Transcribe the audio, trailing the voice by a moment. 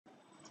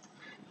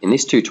In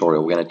this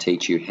tutorial, we're going to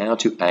teach you how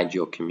to add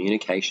your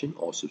communication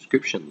or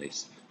subscription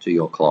list to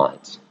your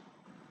clients.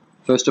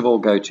 First of all,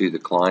 go to the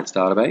clients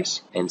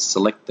database and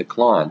select the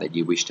client that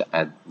you wish to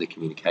add the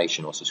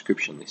communication or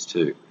subscription list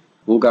to.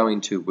 We'll go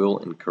into Will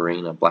and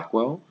Karina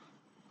Blackwell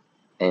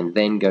and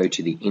then go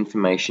to the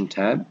Information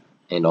tab,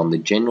 and on the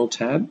General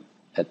tab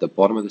at the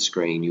bottom of the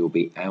screen you'll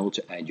be able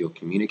to add your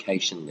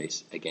communication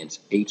list against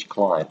each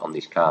client on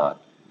this card.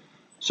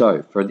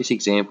 So for this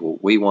example,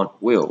 we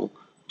want Will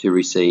to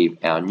receive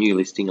our new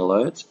listing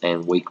alerts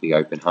and weekly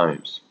open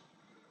homes.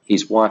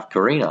 His wife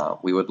Karina,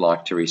 we would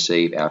like to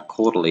receive our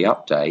quarterly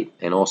update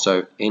and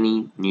also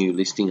any new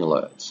listing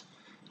alerts.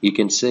 You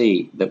can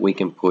see that we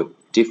can put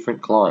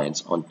different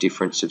clients on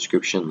different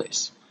subscription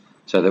lists,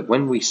 so that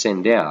when we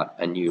send out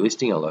a new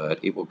listing alert,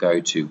 it will go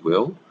to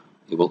Will,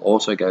 it will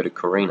also go to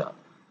Karina.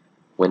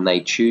 When they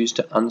choose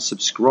to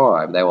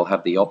unsubscribe, they will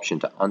have the option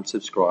to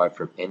unsubscribe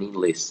from any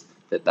list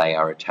that they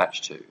are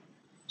attached to.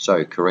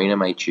 So Karina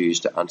may choose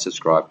to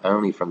unsubscribe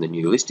only from the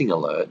new listing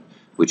alert,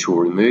 which will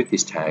remove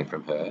this tag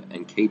from her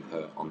and keep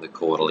her on the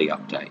quarterly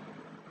update.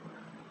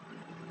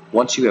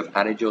 Once you have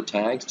added your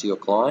tags to your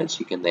clients,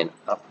 you can then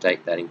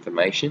update that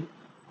information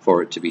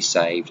for it to be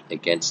saved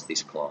against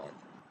this client.